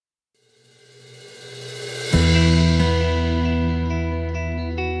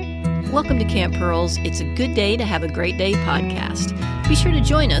Welcome to Camp Pearl's It's a Good Day to Have a Great Day podcast. Be sure to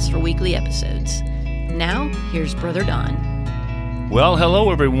join us for weekly episodes. Now, here's Brother Don. Well,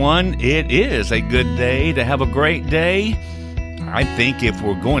 hello everyone. It is a good day to have a great day. I think if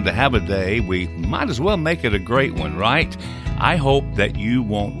we're going to have a day, we might as well make it a great one, right? I hope that you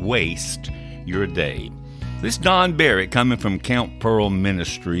won't waste your day. This is Don Barrett coming from Camp Pearl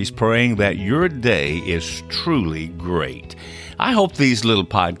Ministries, praying that your day is truly great. I hope these little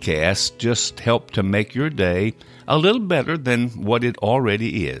podcasts just help to make your day a little better than what it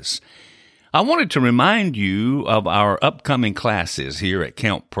already is. I wanted to remind you of our upcoming classes here at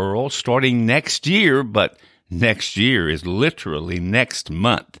Camp Pearl starting next year, but next year is literally next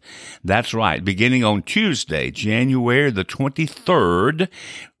month. That's right. Beginning on Tuesday, January the 23rd,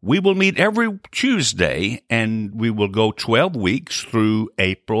 we will meet every Tuesday, and we will go 12 weeks through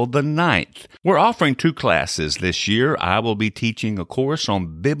April the 9th. We're offering 2 classes this year. I will be teaching a course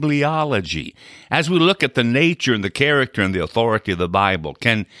on bibliology. As we look at the nature and the character and the authority of the Bible,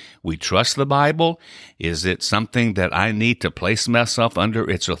 can we trust the Bible? Is it something that I need to place myself under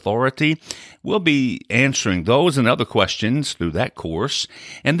its authority? We'll be answering those and other questions through that course.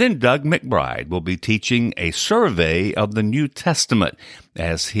 And then Doug McBride will be teaching a survey of the New Testament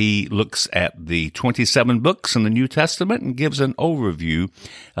as he looks at the 27 books in the New Testament and gives an overview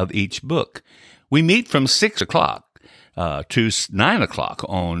of each book. We meet from 6 o'clock to 9 o'clock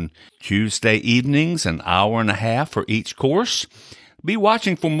on Tuesday evenings, an hour and a half for each course. Be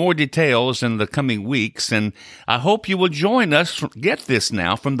watching for more details in the coming weeks, and I hope you will join us, get this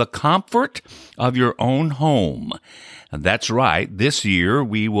now, from the comfort of your own home. And that's right, this year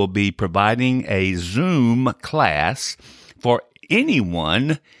we will be providing a Zoom class for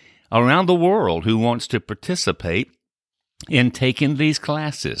anyone around the world who wants to participate in taking these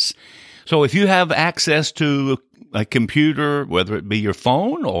classes. So if you have access to a computer, whether it be your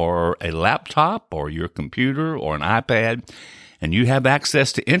phone or a laptop or your computer or an iPad, and you have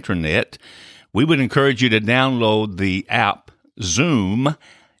access to internet, we would encourage you to download the app Zoom,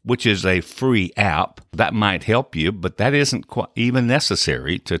 which is a free app. That might help you, but that isn't even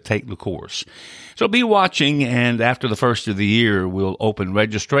necessary to take the course. So be watching, and after the first of the year, we'll open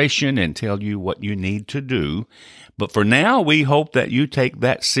registration and tell you what you need to do. But for now, we hope that you take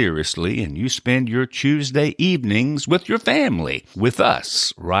that seriously and you spend your Tuesday evenings with your family, with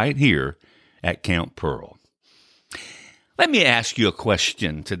us, right here at Camp Pearl. Let me ask you a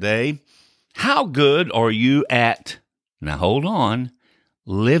question today. How good are you at, now hold on,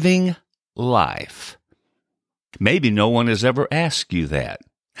 living life? Maybe no one has ever asked you that.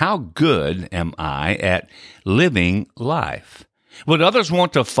 How good am I at living life? Would others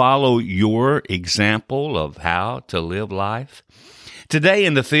want to follow your example of how to live life? Today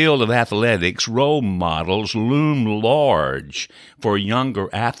in the field of athletics, role models loom large for younger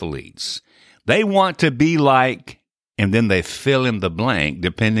athletes. They want to be like, and then they fill in the blank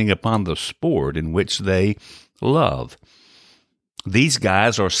depending upon the sport in which they love. These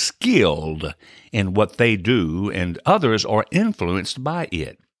guys are skilled in what they do, and others are influenced by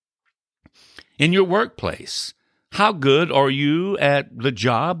it. In your workplace, how good are you at the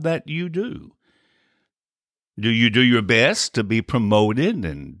job that you do? Do you do your best to be promoted?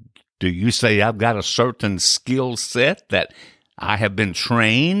 And do you say, I've got a certain skill set that I have been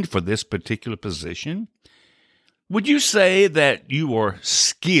trained for this particular position? Would you say that you are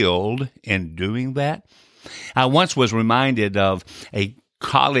skilled in doing that? I once was reminded of a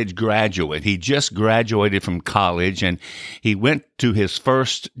college graduate. He just graduated from college, and he went to his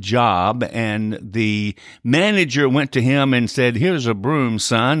first job, and the manager went to him and said, "Here's a broom,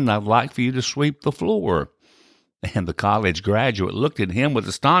 son. I'd like for you to sweep the floor." And the college graduate looked at him with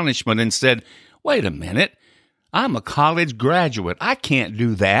astonishment and said, "Wait a minute. I'm a college graduate. I can't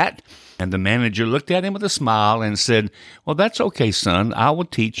do that." And the manager looked at him with a smile and said, "Well, that's okay, son. I will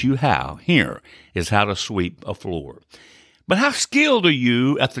teach you how. Here is how to sweep a floor." But how skilled are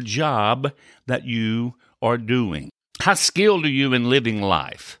you at the job that you are doing? How skilled are you in living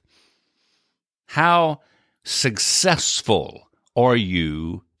life? How successful are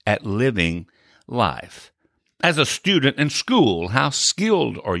you at living life? As a student in school, how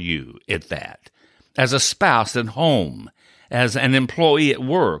skilled are you at that? As a spouse at home, as an employee at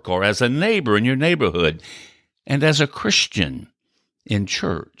work, or as a neighbor in your neighborhood, and as a Christian in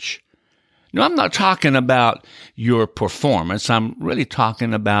church. No, I'm not talking about your performance. I'm really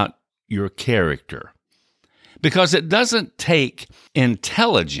talking about your character. Because it doesn't take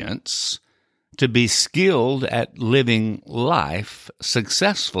intelligence to be skilled at living life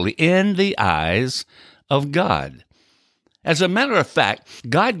successfully in the eyes of God. As a matter of fact,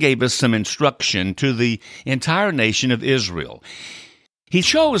 God gave us some instruction to the entire nation of Israel. He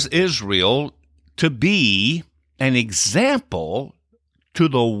chose Israel to be an example to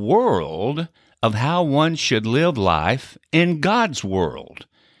the world of how one should live life in God's world.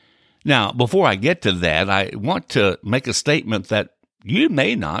 Now, before I get to that, I want to make a statement that you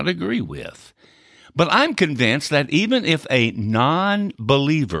may not agree with. But I'm convinced that even if a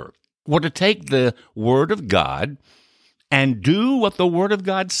non-believer were to take the Word of God and do what the Word of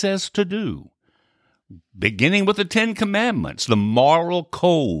God says to do, beginning with the Ten Commandments, the moral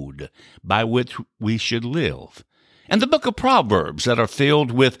code by which we should live, and the book of Proverbs that are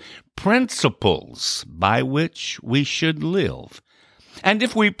filled with principles by which we should live. And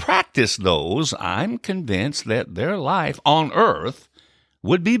if we practice those, I'm convinced that their life on earth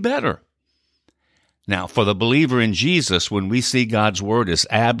would be better. Now, for the believer in Jesus, when we see God's Word as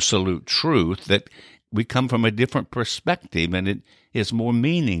absolute truth, that we come from a different perspective and it is more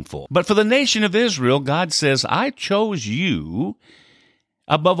meaningful. But for the nation of Israel, God says, I chose you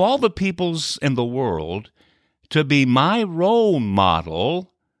above all the peoples in the world to be my role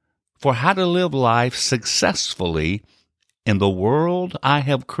model for how to live life successfully in the world I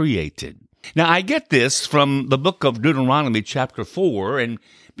have created. Now, I get this from the book of Deuteronomy chapter 4, and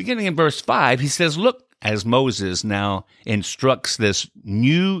beginning in verse 5, he says, look, as Moses now instructs this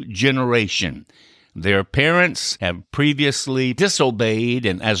new generation. Their parents have previously disobeyed,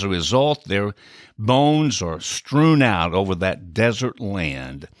 and as a result, their bones are strewn out over that desert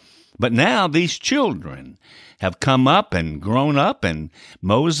land. But now these children have come up and grown up, and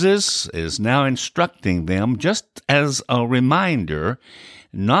Moses is now instructing them just as a reminder,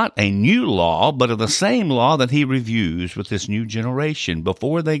 not a new law, but of the same law that he reviews with this new generation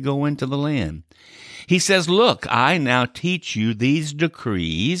before they go into the land. He says, look, I now teach you these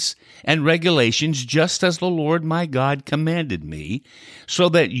decrees and regulations just as the Lord my God commanded me, so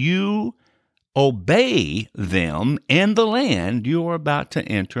that you obey them in the land you are about to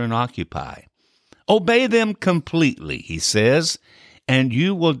enter and occupy. Obey them completely, he says, and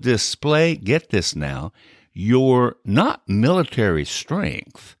you will display, get this now, your not military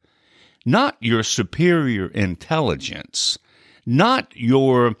strength, not your superior intelligence, not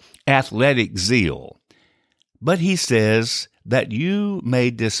your athletic zeal, but he says that you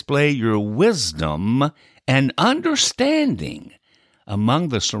may display your wisdom and understanding among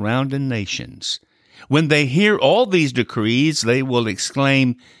the surrounding nations. When they hear all these decrees, they will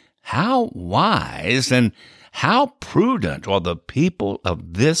exclaim, how wise and how prudent are the people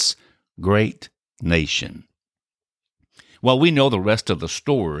of this great nation. Well, we know the rest of the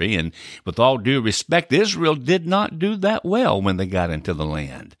story, and with all due respect, Israel did not do that well when they got into the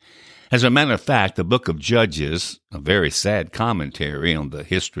land. As a matter of fact, the book of Judges, a very sad commentary on the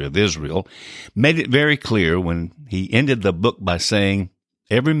history of Israel, made it very clear when he ended the book by saying,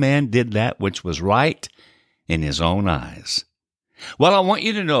 every man did that which was right in his own eyes. Well, I want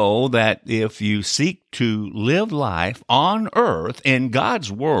you to know that if you seek to live life on earth in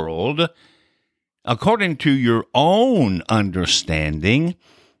God's world, according to your own understanding,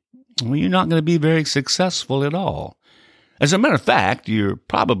 well, you're not going to be very successful at all. As a matter of fact, you're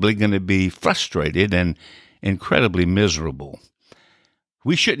probably going to be frustrated and incredibly miserable.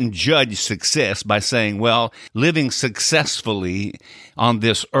 We shouldn't judge success by saying, well, living successfully on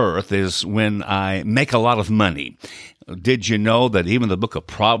this earth is when I make a lot of money. Did you know that even the book of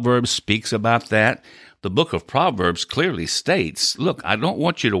Proverbs speaks about that? The book of Proverbs clearly states, look, I don't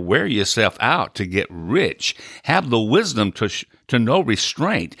want you to wear yourself out to get rich. Have the wisdom to know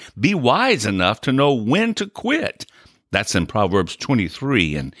restraint. Be wise enough to know when to quit. That's in Proverbs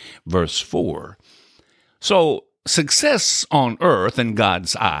 23 and verse 4. So success on earth in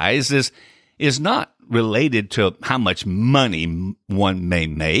God's eyes is not related to how much money one may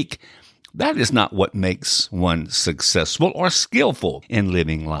make. That is not what makes one successful or skillful in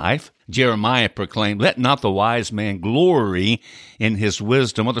living life. Jeremiah proclaimed, let not the wise man glory in his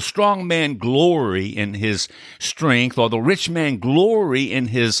wisdom, or the strong man glory in his strength, or the rich man glory in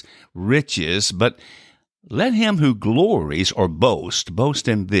his riches, but let him who glories or boast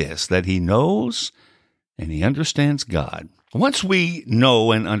in this, that he knows and he understands God. Once we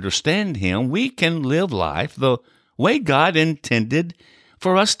know and understand him, we can live life the way God intended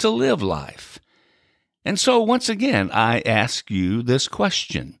for us to live life. And so once again, I ask you this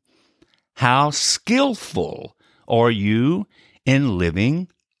question. How skillful are you in living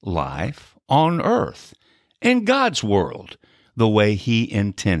life on earth, in God's world, the way he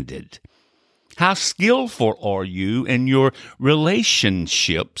intended? How skillful are you in your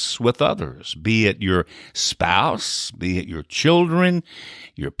relationships with others, be it your spouse, be it your children,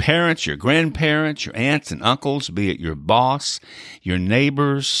 your parents, your grandparents, your aunts and uncles, be it your boss, your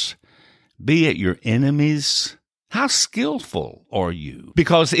neighbors, be it your enemies? How skillful are you?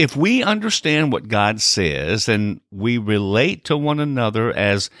 Because if we understand what God says and we relate to one another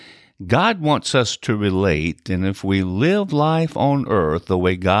as God wants us to relate, and if we live life on earth the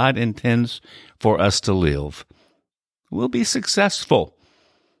way God intends for us to live, we'll be successful.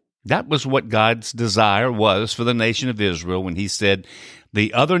 That was what God's desire was for the nation of Israel when he said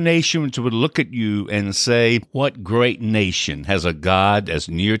the other nations would look at you and say, what great nation has a God as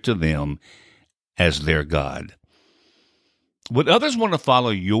near to them as their God? Would others want to follow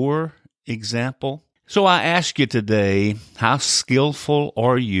your example? So I ask you today, how skillful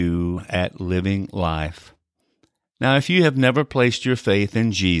are you at living life? Now, if you have never placed your faith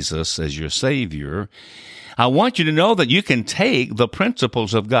in Jesus as your Savior, I want you to know that you can take the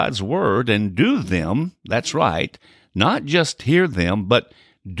principles of God's Word and do them. That's right. Not just hear them, but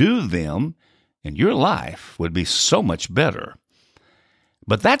do them, and your life would be so much better.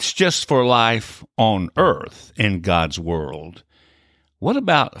 But that's just for life on earth in God's world. What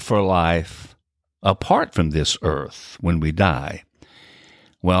about for life apart from this earth when we die?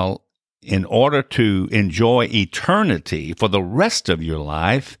 Well, in order to enjoy eternity for the rest of your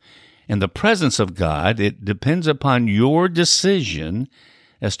life in the presence of God, it depends upon your decision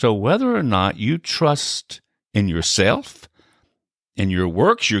as to whether or not you trust in yourself, in your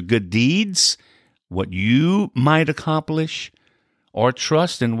works, your good deeds, what you might accomplish, or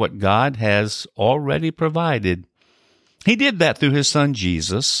trust in what God has already provided. He did that through his Son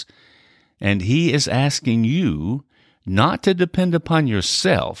Jesus, and he is asking you not to depend upon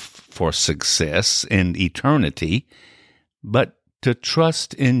yourself for success in eternity, but to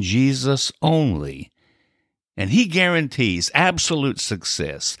trust in Jesus only. And he guarantees absolute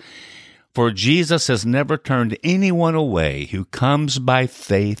success, for Jesus has never turned anyone away who comes by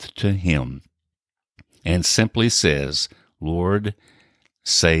faith to him and simply says, Lord,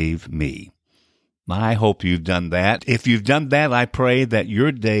 save me. I hope you've done that. If you've done that, I pray that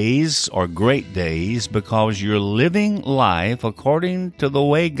your days are great days because you're living life according to the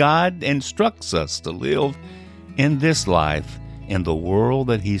way God instructs us to live in this life in the world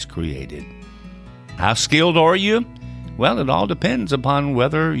that he's created. How skilled are you? Well, it all depends upon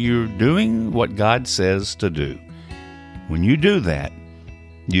whether you're doing what God says to do. When you do that,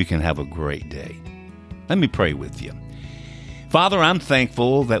 you can have a great day. Let me pray with you. Father, I'm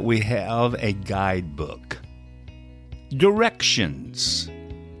thankful that we have a guidebook, directions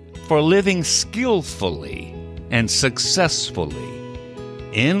for living skillfully and successfully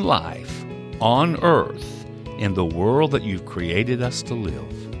in life, on earth, in the world that you've created us to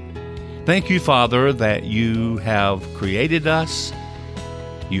live. Thank you, Father, that you have created us,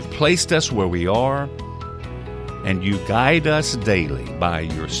 you've placed us where we are, and you guide us daily by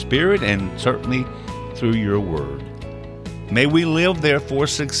your Spirit and certainly through your Word. May we live, therefore,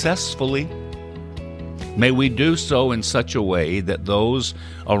 successfully. May we do so in such a way that those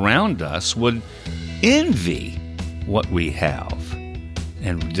around us would envy what we have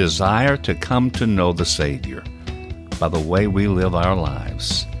and desire to come to know the Savior by the way we live our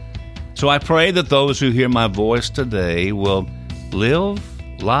lives. So I pray that those who hear my voice today will live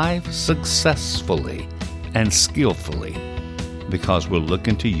life successfully and skillfully because we're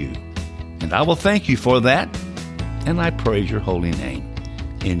looking to you. And I will thank you for that. And I praise your holy name.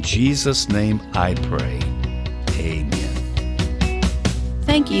 In Jesus' name I pray. Amen.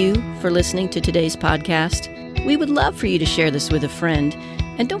 Thank you for listening to today's podcast. We would love for you to share this with a friend.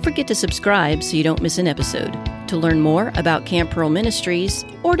 And don't forget to subscribe so you don't miss an episode. To learn more about Camp Pearl Ministries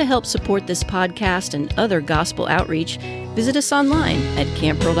or to help support this podcast and other gospel outreach, visit us online at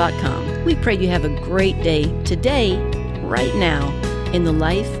camppearl.com. We pray you have a great day today, right now, in the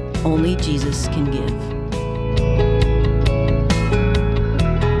life only Jesus can give.